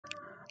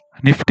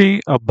Nifty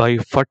up by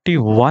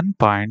 41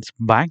 points,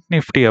 Bank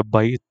Nifty up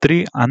by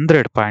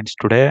 300 points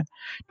today.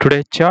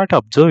 Today chart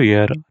observe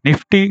here,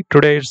 Nifty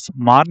today's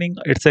morning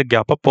it's a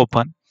gap up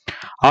open.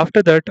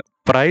 After that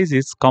price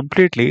is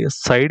completely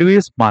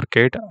sideways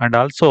market and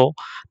also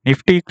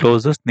Nifty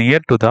closes near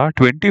to the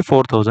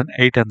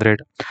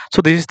 24,800.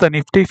 So this is the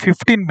Nifty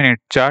 15-minute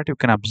chart you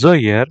can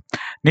observe here.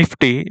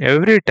 Nifty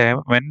every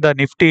time when the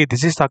Nifty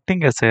this is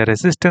acting as a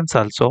resistance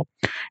also.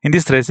 In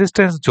this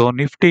resistance zone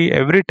Nifty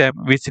every time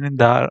which in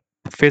the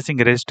facing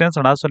resistance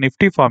and also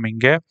Nifty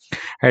forming a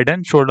head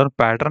and shoulder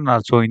pattern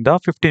also in the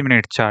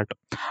 15-minute chart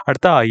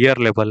at the higher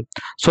level.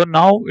 So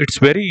now it's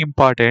very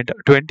important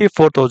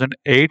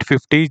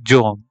 24,850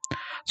 zone.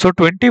 So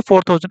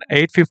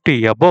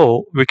 24,850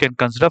 above we can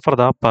consider for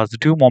the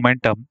positive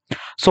momentum.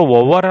 So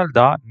overall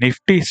the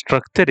Nifty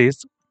structure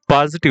is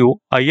positive,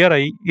 higher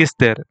high is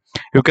there.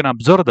 You can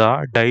observe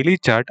the daily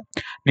chart.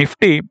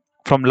 Nifty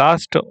from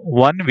last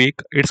 1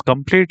 week it's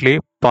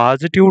completely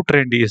positive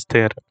trend is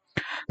there.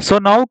 So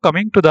now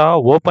coming to the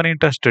open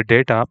interest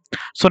data.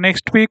 So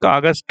next week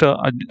August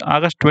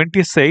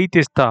 28th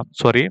is the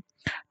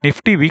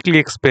Nifty weekly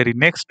expiry.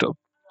 Next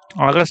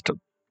August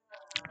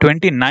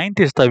 29th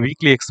is the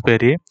weekly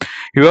expiry.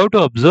 You have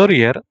to observe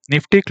here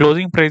Nifty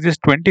closing price is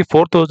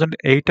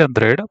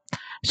 24,800.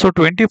 So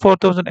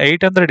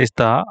 24,800 is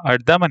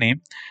the money.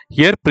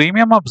 Here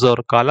premium observe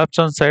call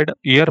option side,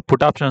 here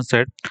put option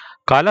side.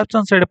 Call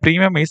option side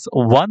premium is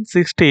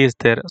 160 is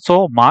there.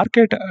 So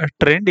market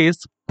trend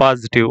is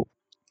positive.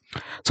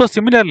 So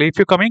similarly, if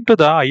you're coming to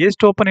the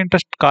highest open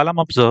interest column,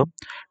 observe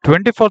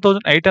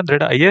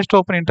 24,800 highest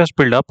open interest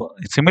build up.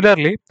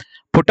 Similarly,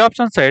 put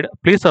option side,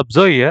 please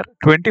observe here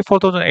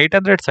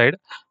 24,800 side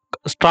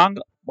strong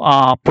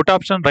put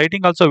option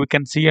writing also we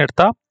can see at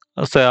the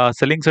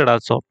selling side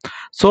also.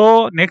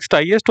 So next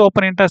highest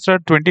open interest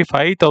at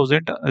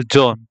 25,000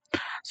 zone.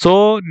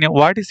 So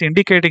what is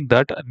indicating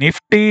that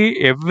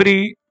Nifty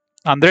every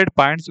 100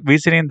 points we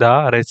see in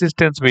the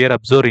resistance we are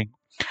observing.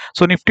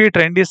 So Nifty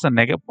trend is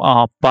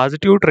a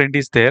positive trend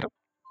is there.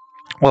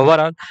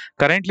 Overall,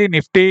 currently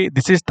Nifty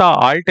this is the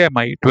all-time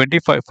high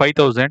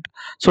 25,000.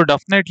 So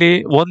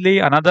definitely only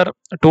another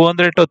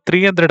 200 to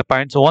 300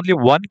 points, only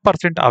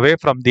 1% away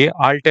from the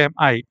all-time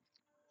high.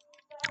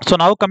 So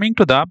now coming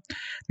to the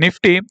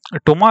Nifty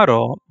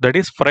tomorrow, that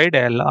is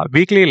Friday,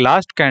 weekly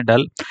last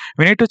candle.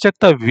 We need to check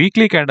the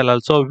weekly candle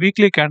also.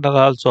 Weekly candle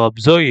also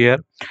observe here.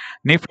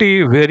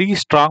 Nifty very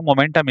strong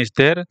momentum is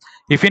there.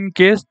 If in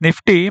case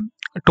Nifty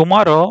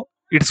tomorrow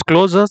it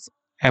closes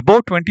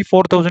about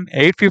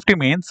 24,850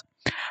 means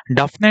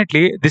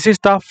definitely this is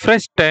the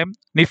fresh time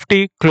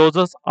Nifty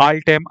closes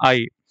all-time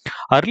high.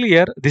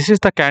 Earlier this is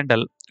the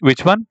candle.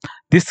 Which one?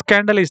 This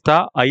candle is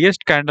the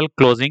highest candle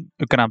closing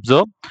you can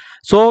observe.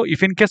 So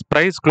if in case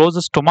price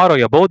closes tomorrow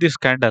above this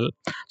candle,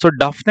 so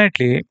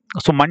definitely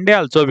so Monday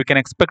also we can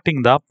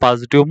expecting the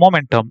positive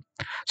momentum.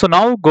 So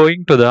now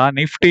going to the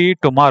Nifty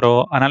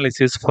tomorrow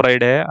analysis,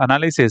 Friday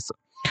analysis.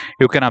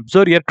 You can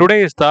observe here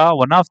today is the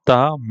one of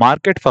the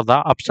market for the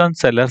option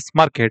sellers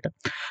market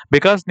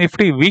because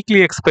Nifty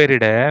weekly expiry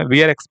day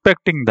we are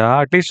expecting the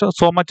at least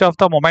so much of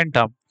the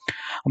momentum.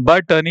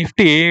 But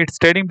Nifty it's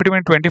trading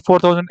between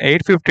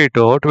 24,850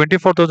 to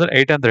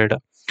 24,800.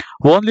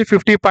 Only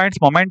 50 points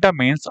momentum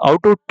means how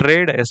to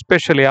trade,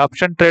 especially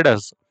option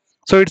traders.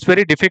 So it's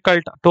very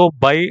difficult to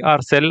buy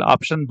or sell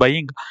option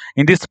buying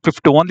in this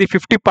 50, only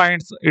 50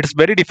 points. It's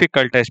very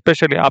difficult,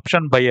 especially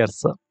option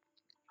buyers.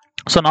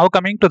 So now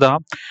coming to the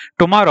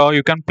tomorrow,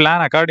 you can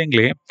plan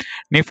accordingly.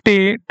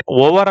 Nifty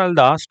overall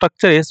the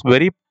structure is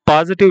very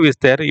positive is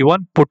there.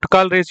 Even put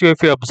call ratio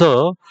if you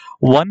observe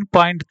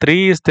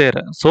 1.3 is there.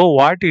 So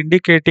what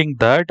indicating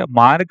that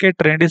market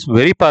trend is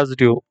very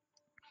positive.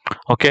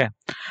 Okay,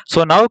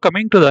 so now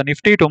coming to the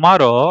Nifty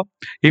tomorrow,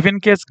 if in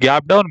case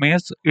gap down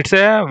means it's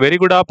a very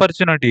good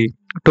opportunity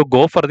to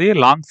go for the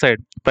long side.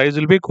 Price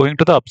will be going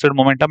to the upside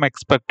momentum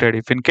expected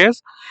if in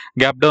case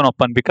gap down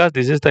open because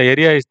this is the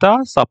area is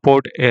the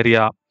support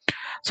area.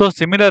 So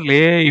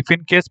similarly, if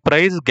in case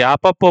price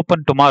gap up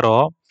open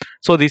tomorrow,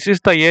 so this is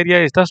the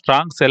area is the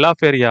strong sell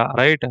off area,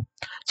 right?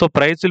 So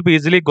price will be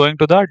easily going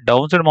to the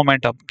downside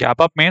momentum.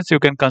 Gap up means you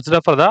can consider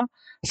for the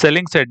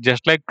selling side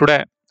just like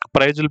today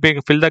price will be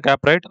fill the gap,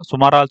 right?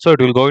 Tomorrow also it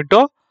will go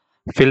into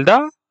fill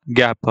the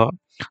gap.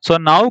 So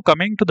now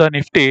coming to the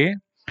Nifty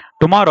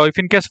tomorrow, if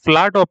in case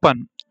flat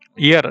open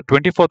here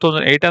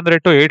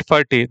 24,800 to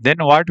 840, then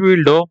what we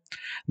will do?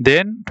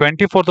 Then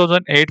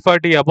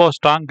 24,840 above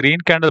strong green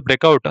candle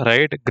breakout,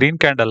 right? Green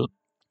candle.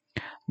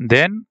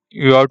 Then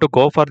you have to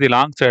go for the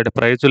long side.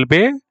 Price will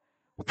be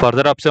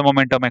further upside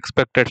momentum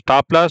expected.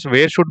 Stop loss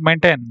where should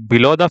maintain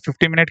below the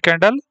 50-minute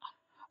candle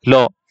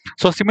low.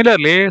 So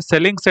similarly,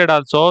 selling side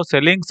also,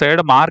 selling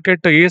side market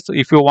is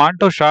if you want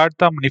to short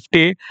the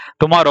Nifty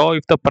tomorrow,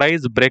 if the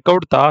price break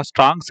out the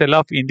strong sell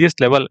off in this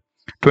level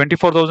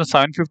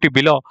 24,750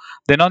 below,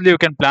 then only you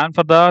can plan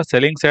for the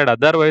selling side.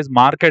 Otherwise,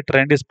 market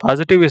trend is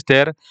positive is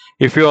there.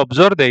 If you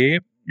observe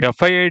the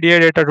FIADA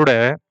data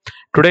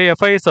today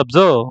FI is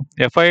observe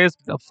FI is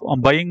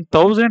buying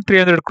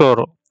 1,300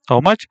 crore. How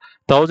much?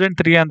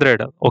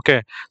 1300.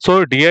 Okay.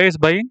 So DI is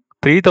buying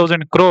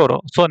 3000 crore.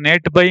 So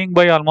net buying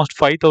by almost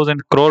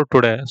 5000 crore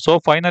today. So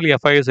finally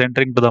FI is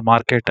entering to the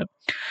market.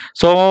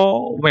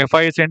 So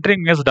FI is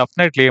entering means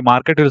definitely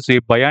market will see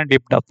buy and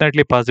dip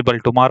definitely possible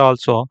tomorrow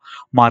also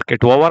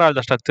market. Overall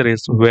the structure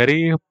is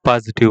very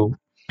positive.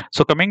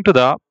 So coming to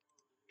the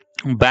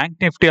Bank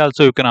Nifty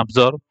also you can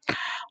observe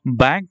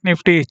Bank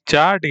Nifty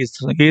chart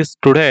is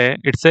today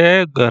it's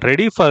a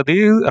ready for the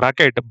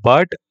rocket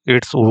but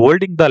it's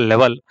holding the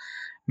level.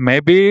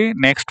 Maybe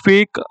next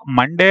week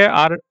Monday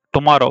or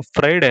tomorrow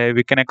Friday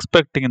we can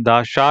expecting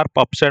the sharp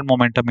upside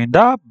momentum in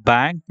the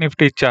Bank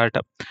Nifty chart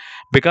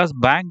because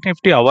Bank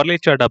Nifty hourly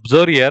chart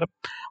observe here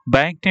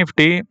Bank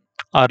Nifty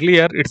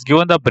earlier it's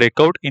given the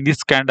breakout in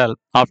this candle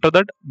after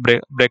that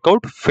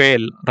breakout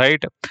fail,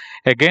 right?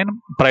 Again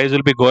price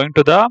will be going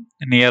to the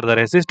near the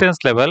resistance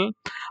level.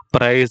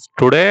 Price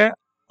today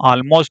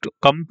almost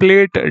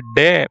complete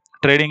day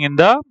trading in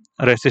the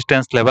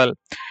resistance level.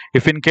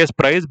 If in case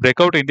price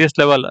breakout in this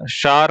level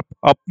sharp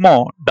up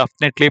more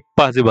definitely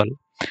possible.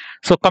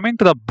 So coming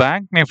to the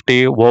Bank Nifty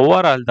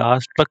overall the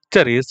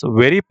structure is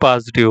very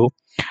positive.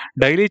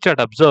 Daily chart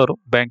observe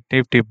Bank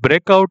Nifty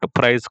breakout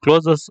price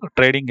closes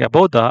trading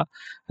above the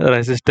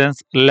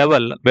resistance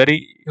level very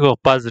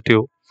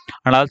positive.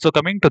 And also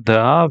coming to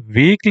the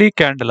weekly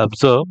candle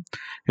observe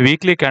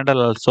weekly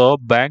candle also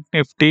Bank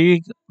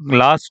Nifty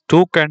last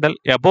two candle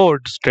above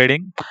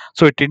trading,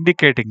 so it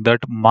indicating that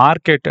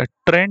market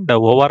trend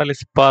overall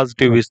is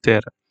positive is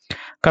there.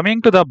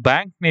 Coming to the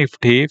Bank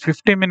Nifty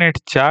 50-minute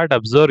chart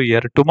observe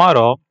here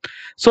tomorrow.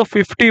 So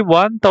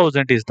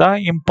 51,000 is the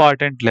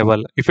important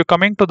level. If you're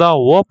coming to the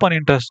open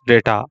interest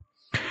data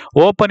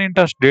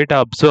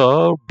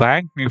observe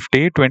Bank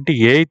Nifty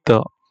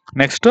 28th.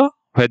 Next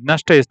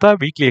Wednesday is the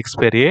weekly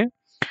expiry.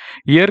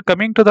 Here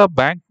coming to the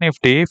Bank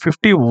Nifty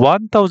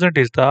 51,000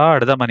 is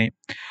the money.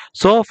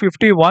 So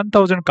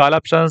 51,000 call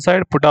option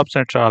side, put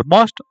option are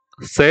almost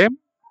same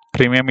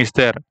premium is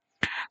there.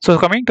 So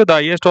coming to the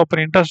highest open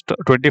interest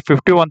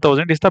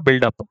 51,000 is the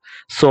build up.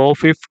 So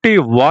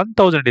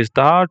 51,000 is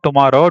the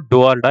tomorrow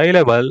do or die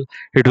level.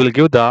 It will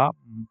give the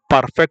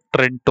perfect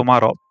trend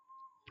tomorrow.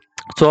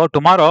 So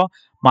tomorrow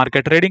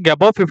market trading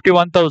above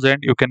 51,000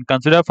 you can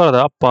consider for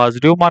the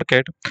positive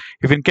market.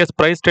 If in case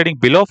price trading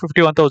below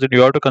 51,000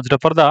 you have to consider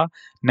for the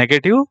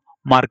negative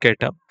market.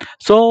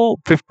 So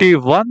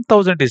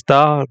 51,000 is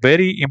the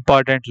very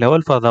important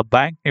level for the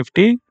Bank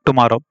Nifty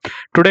tomorrow.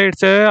 Today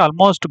it's a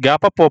almost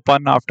gap up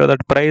open, after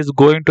that price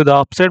going to the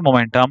upside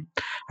momentum.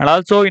 And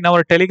also in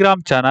our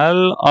Telegram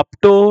channel up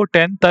to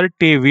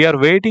 10:30 we are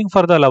waiting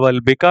for the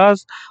level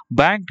because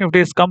Bank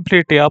Nifty is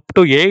completely up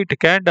to 8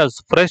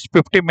 candles, fresh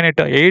 50-minute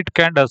 8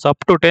 candles up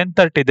to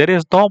 10:30. There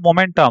is no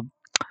momentum.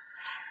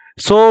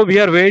 So we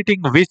are waiting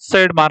which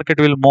side market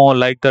will move,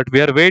 like that.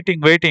 We are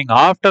waiting.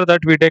 After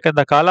that we taken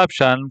the call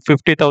option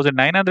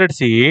 50,900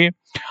 CE.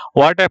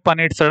 What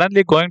happened? It's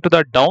suddenly going to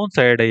the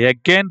downside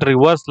again,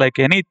 reverse like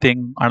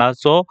anything. And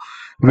also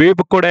we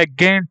could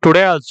again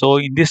today also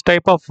in this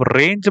type of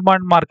range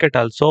bound market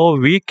also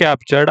we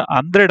captured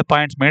 100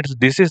 points. Means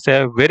this is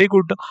a very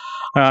good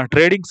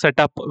trading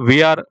setup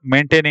we are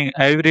maintaining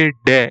every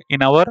day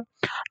in our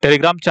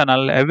Telegram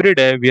channel. Every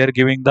day we are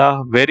giving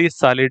the very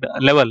solid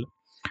level.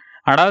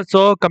 And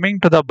also coming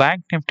to the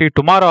Bank Nifty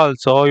tomorrow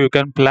also you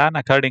can plan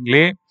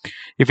accordingly.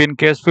 If in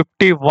case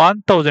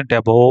 51,000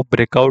 above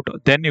breakout,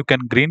 then you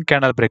can green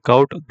candle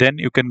breakout, then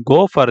you can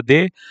go for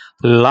the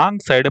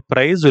long side.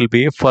 Price will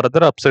be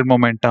further upside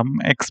momentum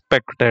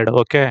expected.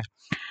 Okay.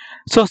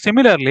 So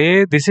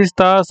similarly, this is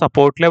the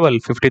support level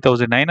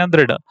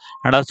 50,900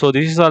 and also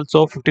this is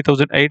also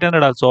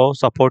 50,800 also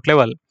support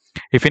level.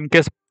 If in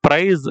case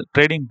price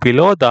trading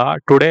below the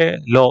today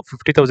low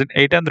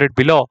 50,800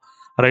 below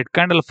right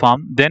candle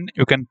form, then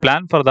you can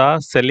plan for the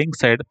selling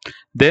side.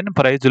 Then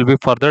price will be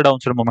further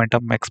downside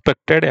momentum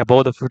expected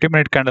above the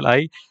 50-minute candle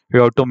high.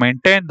 You have to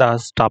maintain the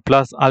stop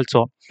loss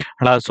also.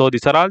 And also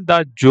these are all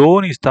the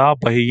zone is the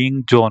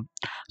buying zone.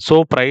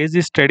 So price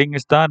is trading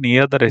is the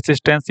near the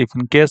resistance. If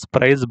in case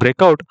price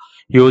breakout,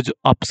 huge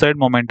upside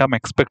momentum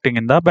expecting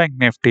in the Bank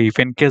Nifty. If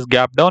in case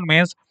gap down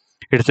means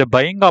it's a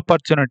buying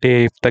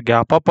opportunity. If the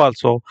gap up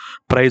also,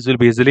 price will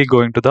be easily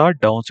going to the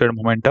downside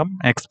momentum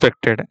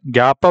expected.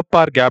 Gap up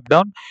or gap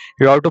down,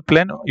 you have to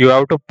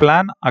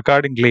plan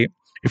accordingly.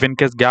 If in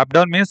case gap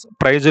down means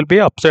price will be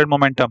upside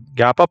momentum.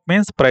 Gap up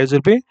means price will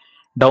be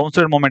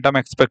downside momentum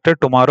expected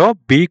tomorrow.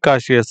 Be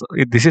cautious.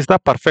 This is the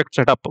perfect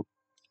setup.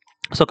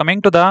 So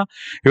coming to the,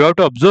 you have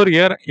to observe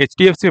here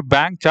HDFC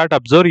Bank chart.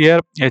 Observe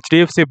here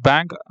HDFC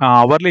Bank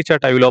hourly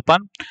chart. I will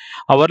open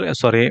our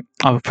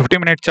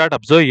 50-minute chart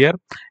observe here.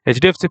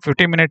 HDFC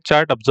 50-minute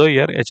chart observe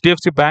here.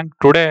 HDFC Bank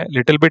today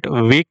little bit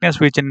weakness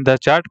which in the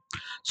chart.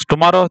 So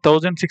tomorrow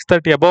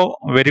 1630 above,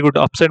 very good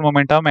upside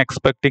momentum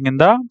expecting in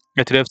the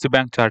HDFC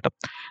Bank chart.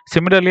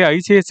 Similarly,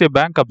 ICICI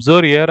Bank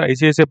observe here.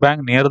 ICICI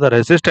Bank near the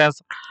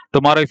resistance.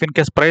 Tomorrow if in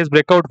case price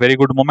breakout, very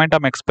good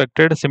momentum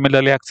expected.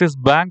 Similarly, Axis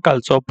Bank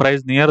also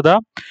price near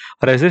the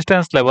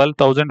resistance level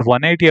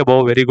 1180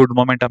 above, very good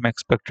momentum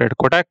expected.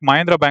 Kotak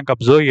Mahindra Bank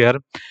observe here.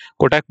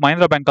 Kotak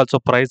Mahindra Bank also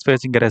price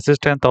facing a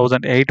resistance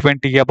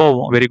 1820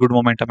 above, very good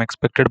momentum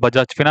expected.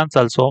 Bajaj Finance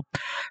also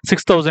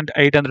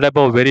 6800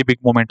 above, very big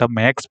momentum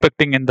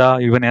expecting in the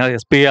even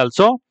SPA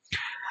also.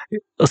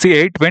 See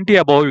 820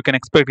 above you can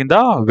expect in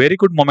the very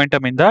good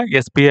momentum in the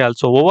SPA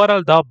also.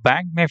 Overall the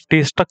bank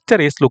nifty structure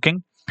is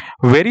looking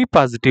very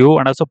positive,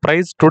 and also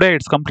price today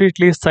it's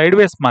completely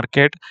sideways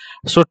market.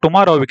 So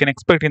tomorrow we can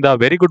expect in the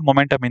very good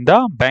momentum in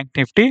the bank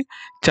nifty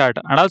chart.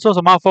 And also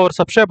some of our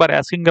subscribers are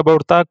asking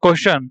about the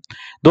question.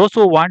 Those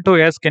who want to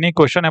ask any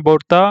question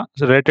about the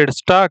related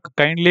stock,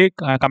 kindly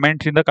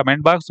comment in the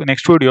comment box.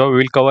 Next video we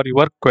will cover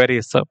your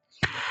queries.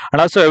 And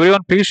also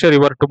everyone please share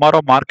your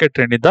tomorrow market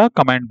trend in the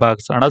comment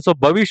box. And also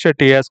Bhavish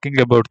asking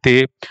about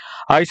the,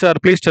 hi sir,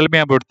 please tell me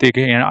about the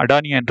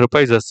Adani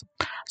Enterprises.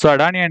 So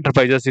Adani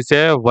Enterprises is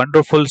a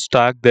wonderful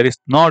stock. There is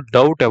no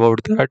doubt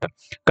about that.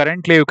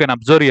 Currently you can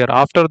observe here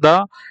after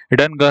the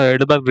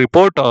Edinburgh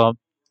report,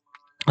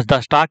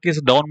 the stock is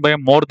down by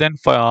more than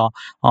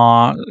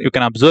you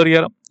can observe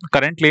here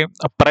currently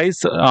a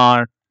price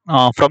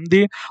from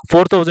the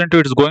 4000 to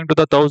it's going to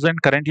the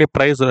 1000. Currently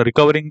price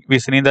recovering we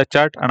seen in the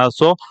chart, and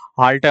also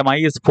all time high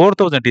is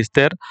 4000 is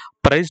there.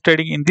 Price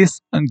trading in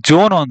this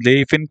zone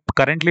only. If in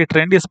currently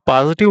trend is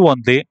positive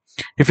only,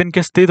 if in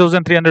case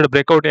 3300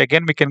 breakout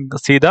again, we can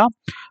see the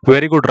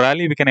very good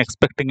rally we can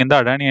expecting in the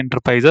Adani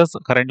Enterprises.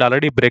 Currently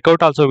already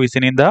breakout also we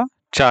seen in the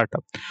chart.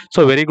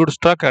 So very good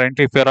stock.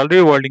 Currently if you are already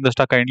holding the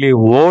stock, kindly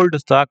hold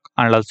stock.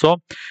 And also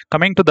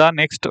coming to the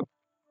next,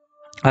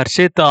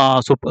 Harshit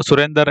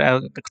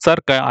Surender sir,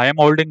 I am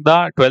holding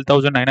the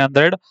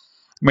 12,900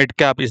 mid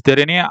cap. Is there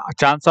any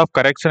chance of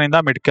correction in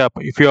the mid cap?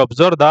 If you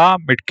observe the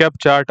mid cap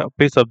chart,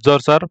 please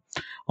observe sir,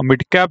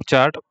 mid cap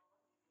chart,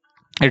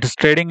 it is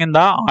trading in the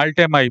all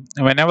time high.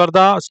 Whenever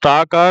the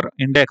stock or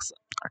index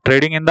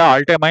trading in the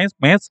all time highs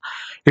means,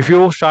 if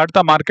you start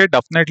the market,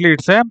 definitely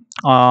it's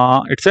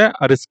a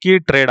risky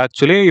trade.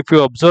 Actually if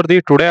you observe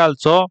the today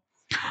also,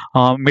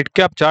 mid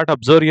cap chart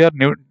observe here,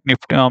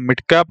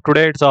 mid cap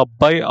today it's up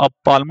by up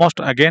almost,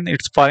 again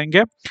it's following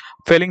a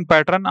failing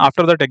pattern.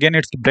 After that again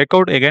it's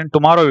breakout. Again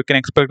tomorrow you can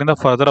expect in the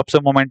further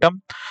upside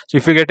momentum. So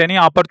if you get any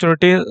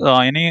opportunity,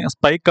 any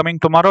spike coming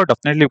tomorrow,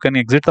 definitely you can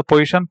exit the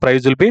position.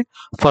 Price will be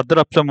further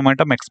upside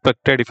momentum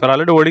expected. If you are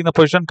already holding the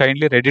position,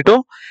 kindly ready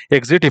to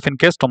exit if in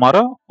case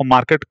tomorrow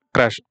market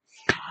crash.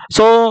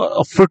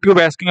 So, you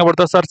asking about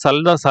the sir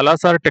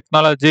Salazar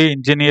Technology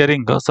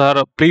Engineering.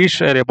 Sir, please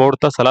share about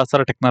the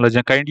Salazar Technology.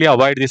 Kindly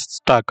avoid this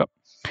stock.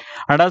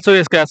 And also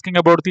is asking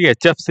about the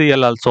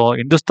HFCL also.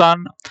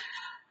 Hindustan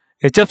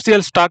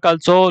HFCL stock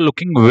also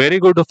looking very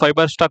good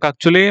fiber stock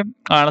actually. And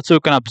also you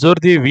can observe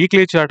the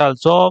weekly chart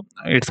also.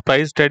 Its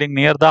price trading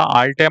near the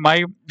all-time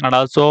high, and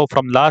also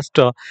from last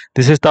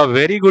this is the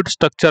very good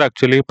structure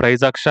actually.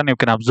 Price action you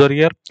can observe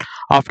here.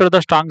 After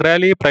the strong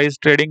rally, price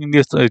trading in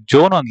this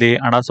zone only,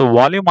 and also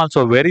volume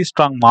also very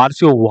strong,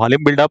 massive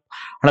volume build up,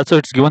 and also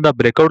it's given the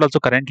breakout also.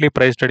 Currently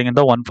price trading in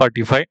the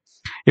 145.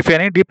 If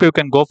any dip you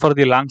can go for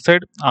the long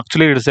side.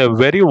 Actually it is a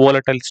very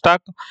volatile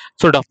stock,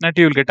 so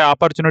definitely you will get an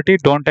opportunity.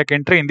 Don't take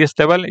entry in this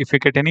level. If you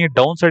get any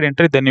downside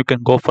entry, then you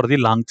can go for the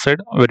long side.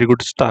 Very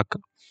good stock.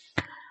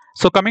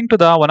 So coming to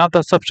the one of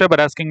the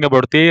subscriber asking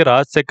about the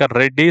Rajsekhar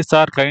Reddy,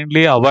 sir,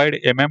 kindly avoid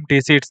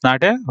MMTC. It's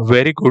not a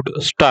very good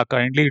stock.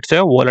 Kindly it's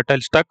a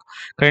volatile stock.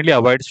 Kindly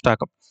avoid stock.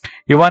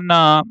 Even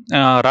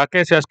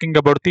Rakesh asking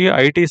about the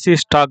ITC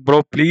stock,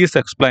 bro. Please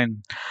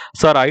explain.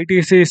 Sir,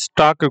 ITC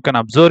stock you can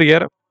observe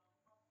here.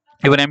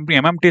 Even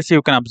MMTC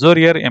you can observe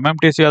here.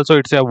 MMTC also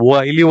it's a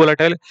highly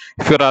volatile.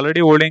 If you're already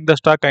holding the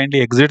stock,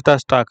 kindly exit the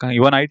stock.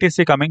 Even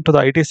ITC, coming to the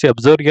ITC,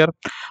 observe here.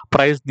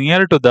 Price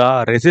near to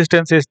the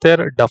resistance is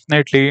there.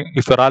 Definitely,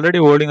 if you're already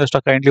holding the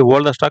stock, kindly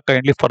hold the stock.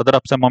 Kindly further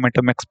upside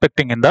momentum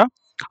expecting in the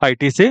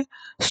ITC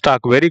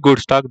stock. Very good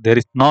stock. There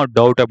is no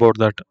doubt about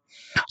that.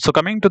 So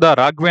coming to the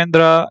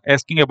Raghavendra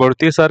asking about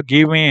this, sir,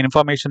 give me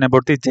information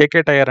about the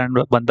JK Tyre and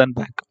Bandhan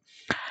Bank.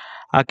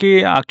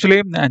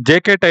 Actually,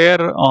 JK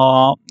Tyre,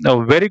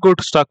 a very good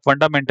stock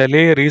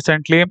fundamentally.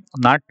 Recently,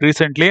 not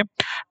recently,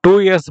 2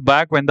 years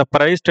back when the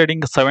price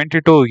trading 70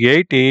 to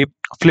 80,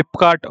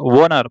 Flipkart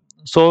owner,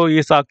 so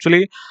he's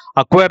actually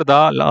acquired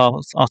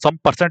the some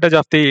percentage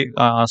of the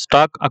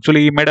stock.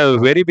 Actually, he made a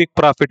very big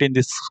profit in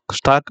this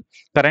stock.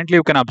 Currently,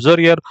 you can observe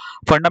here.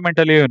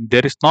 Fundamentally,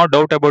 there is no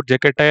doubt about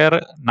JK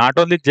Tyre. Not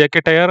only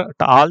JK Tyre,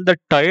 all the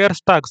tire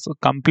stocks,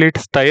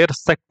 complete tire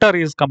sector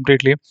is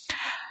completely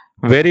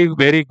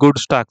very good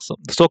stocks.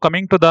 So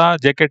coming to the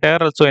JK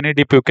Tyre, also any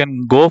dip you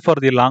can go for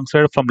the long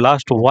side. From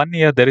last 1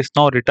 year there is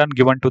no return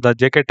given to the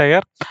JK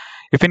Tyre.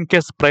 If in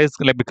case price,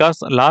 like, because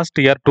last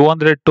year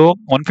 200 to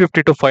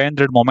 150 to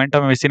 500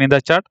 momentum we seen in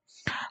the chart.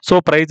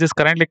 So price is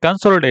currently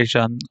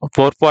consolidation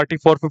 440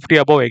 450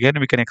 above, again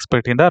we can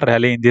expect in the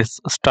rally in this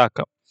stock.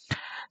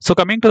 So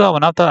coming to the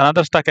one of the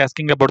another stock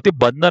asking about the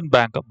Bandhan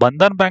Bank.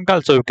 Bandhan Bank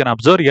also you can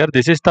observe here.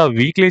 This is the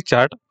weekly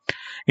chart.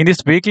 In this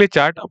weekly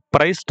chart,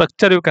 price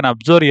structure you can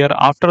observe here.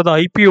 After the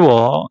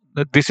IPO,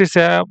 this is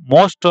a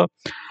most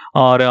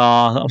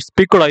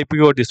speaked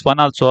IPO. This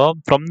one also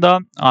from the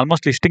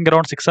almost listing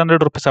around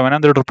 600 rupees,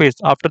 700 rupees.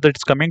 After that,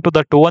 it's coming to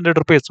the 200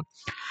 rupees.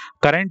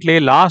 Currently,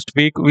 last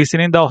week we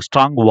seen in the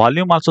strong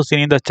volume also seen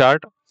in the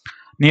chart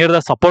near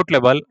the support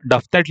level.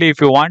 Definitely,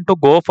 if you want to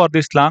go for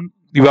this long,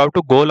 you have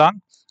to go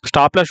long.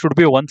 Stop loss should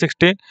be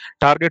 160,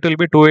 target will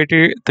be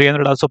 280,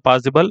 300 also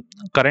possible.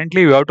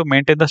 Currently you have to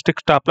maintain the strict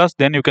stop loss,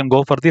 then you can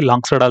go for the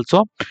long side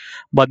also.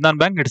 Bandhan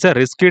Bank, it's a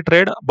risky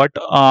trade, but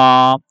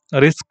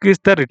risk is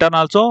there, return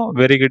also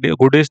very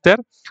good is there.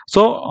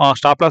 So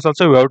stop loss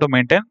also you have to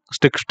maintain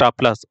strict stop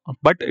loss,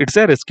 but it's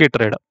a risky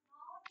trade.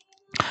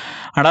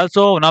 And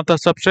also one of the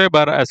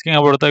subscriber asking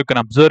about the, you can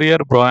observe here,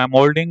 bro, I am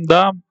holding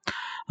the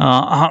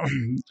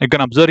you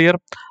can observe here.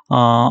 We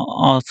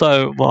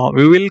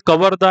will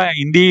cover the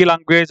Hindi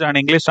language and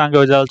English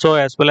language also,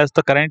 as well as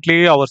the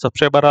currently our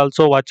subscriber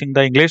also watching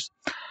the English.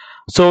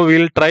 So we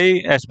will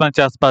try as much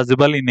as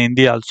possible in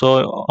Hindi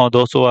also,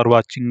 those who are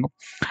watching.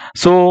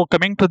 So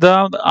coming to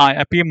the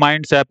happy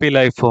minds, happy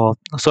life.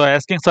 So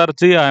asking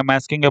Sarji, I am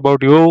asking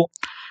about you.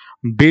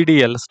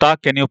 BDL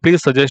stock, can you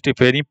please suggest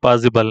if any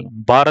possible?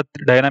 Bharat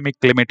Dynamic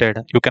Limited.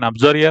 You can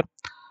observe here.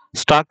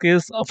 Stock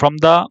is from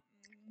the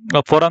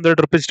 400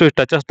 rupees to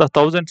touches the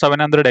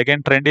 1700.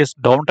 Again, trend is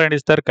downtrend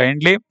is there.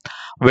 Kindly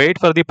wait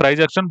for the price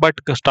action, but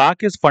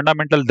stock is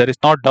fundamental. There is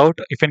no doubt.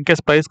 If in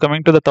case price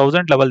coming to the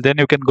 1000 level, then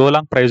you can go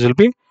long. Price will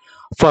be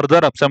further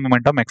upside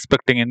momentum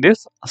expecting in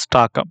this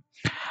stock.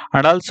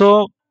 And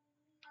also,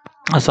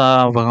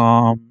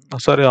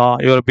 sorry,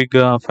 you're a big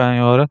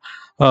fan.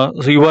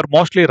 So you are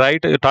mostly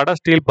right. Tata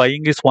Steel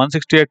buying is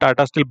 168.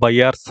 Tata Steel buy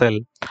or sell.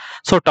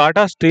 So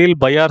Tata Steel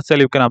buy or sell,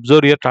 you can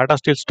observe here. Tata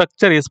Steel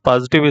structure is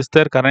positive is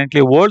there. Currently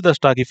hold the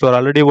stock if you are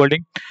already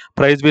holding.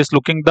 Price is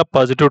looking the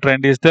positive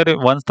trend is there.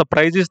 Once the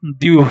price is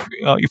due,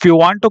 if you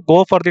want to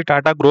go for the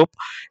Tata group,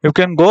 you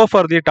can go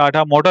for the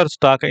Tata Motor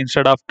stock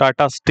instead of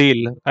Tata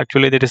Steel.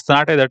 Actually, that is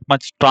not a that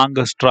much strong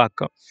stock.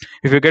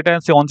 If you get a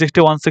say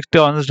 160, 160,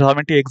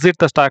 170, exit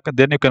the stock,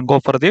 then you can go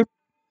for the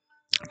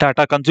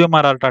Tata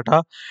Consumer or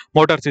Tata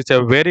Motors. Is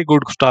a very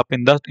good stock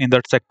in that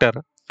sector.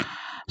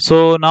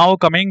 So now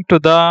coming to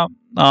the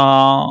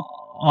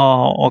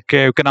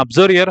okay, you can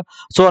observe here.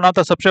 So now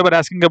the subscriber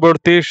asking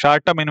about the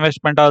short-term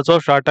investment also.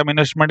 Short-term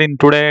investment in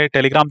today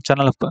Telegram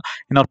channel,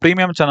 in our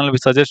premium channel, we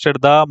suggested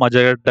the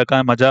Majagan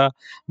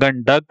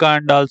Duck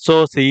and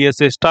also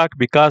CSA stock,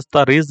 because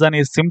the reason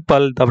is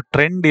simple. The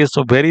trend is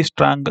very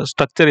strong,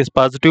 structure is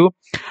positive,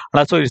 and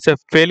also it's a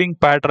failing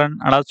pattern,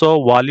 and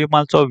also volume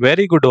also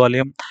very good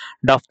volume.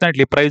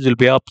 Definitely price will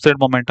be upside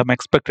momentum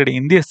expected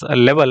in this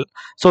level.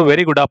 So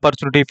very good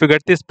opportunity. If you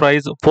get this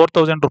price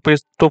 4000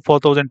 rupees to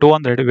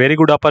 4200, very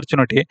good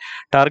opportunity.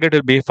 Target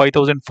will be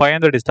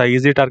 5500 is the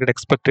easy target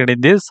expected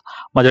in this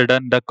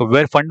Majadan Duck.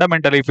 Very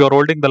fundamentally, if you are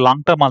holding the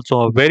long term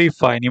also, very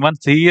fine. Even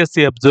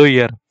CSC observe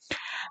here.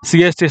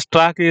 CSC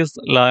stock is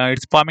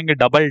it's forming a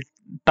double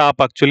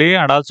top actually,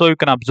 and also you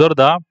can observe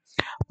the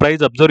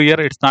price. Observe here,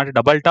 it's not a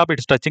double top,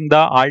 it's touching the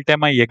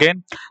all-time high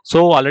again.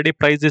 So already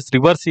price is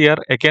reverse here,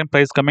 again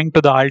price coming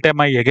to the all-time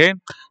high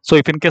again. So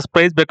if in case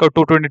price back out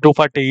 220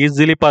 240,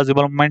 easily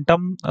possible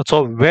momentum.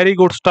 So very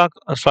good stock,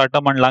 short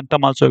term and long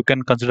term also you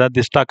can consider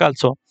this stock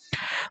also.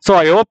 So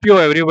I hope you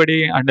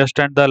everybody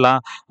understand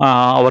the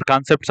our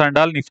concepts and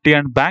all. Nifty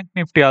and Bank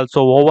Nifty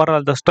also,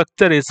 overall the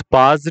structure is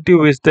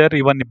positive is there.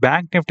 Even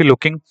Bank Nifty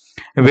looking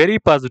very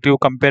positive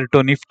compared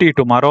to Nifty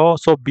tomorrow.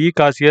 So be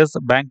cautious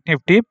Bank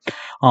Nifty.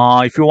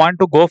 If you want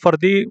to go for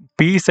the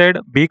P side,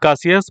 be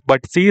cautious,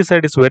 but C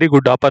side is very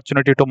good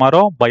opportunity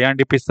tomorrow. Buy and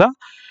dip is the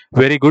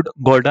very good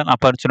golden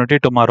opportunity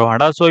tomorrow.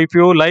 And also if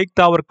you like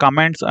our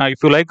comments,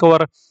 if you like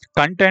our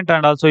content,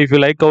 and also if you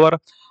like our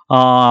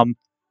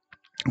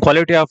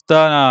quality of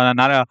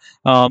the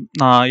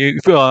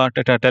if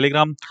you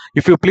telegram,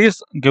 if you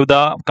please give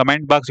the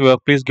comment box, you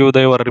please give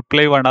your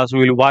reply, and also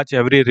we will watch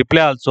every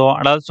reply also.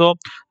 And also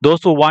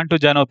those who want to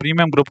join our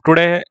premium group,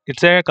 today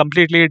it's a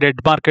completely dead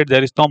market,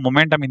 there is no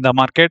momentum in the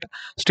market.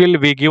 Still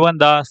we given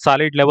the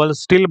solid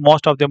levels, still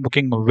most of them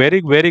booking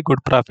very good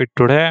profit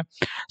today.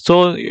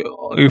 So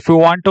if you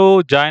want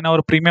to join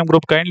our premium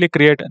group, kindly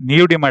create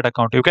new demat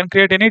account. You can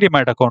create any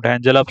demat account,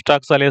 Angel of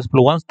Stocks alias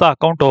Blue. Once the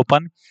account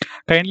open,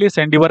 kindly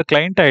send your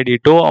client ID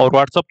to our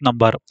WhatsApp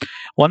number.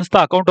 Once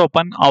the account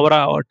open,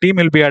 our team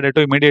will be added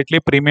to immediately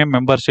premium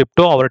membership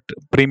to our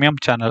premium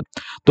channel.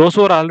 Those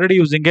who are already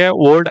using a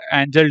old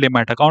Angel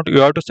Demat account, you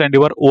have to send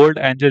your old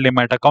Angel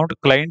Demat account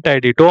client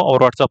ID to our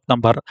WhatsApp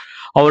number.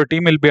 Our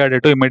team will be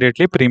added to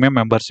immediately premium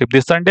membership.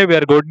 This Sunday we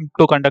are going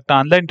to conduct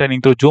online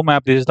training through Zoom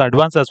app. This is the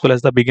advanced as well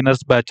as the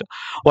beginners batch.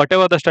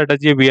 Whatever the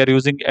strategy we are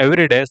using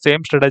every day,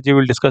 same strategy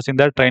we'll discuss in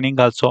the training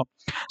also.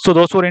 So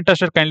those who are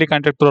interested, kindly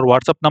contact through our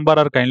WhatsApp number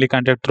or kindly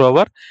contact through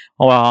our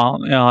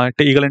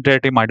Eagle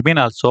Intraday team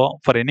admin also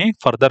for any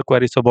further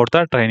queries about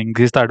the training.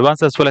 This is the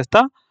advanced as well as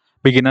the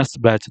beginners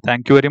batch.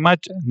 Thank you very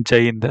much.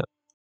 Jai Hind.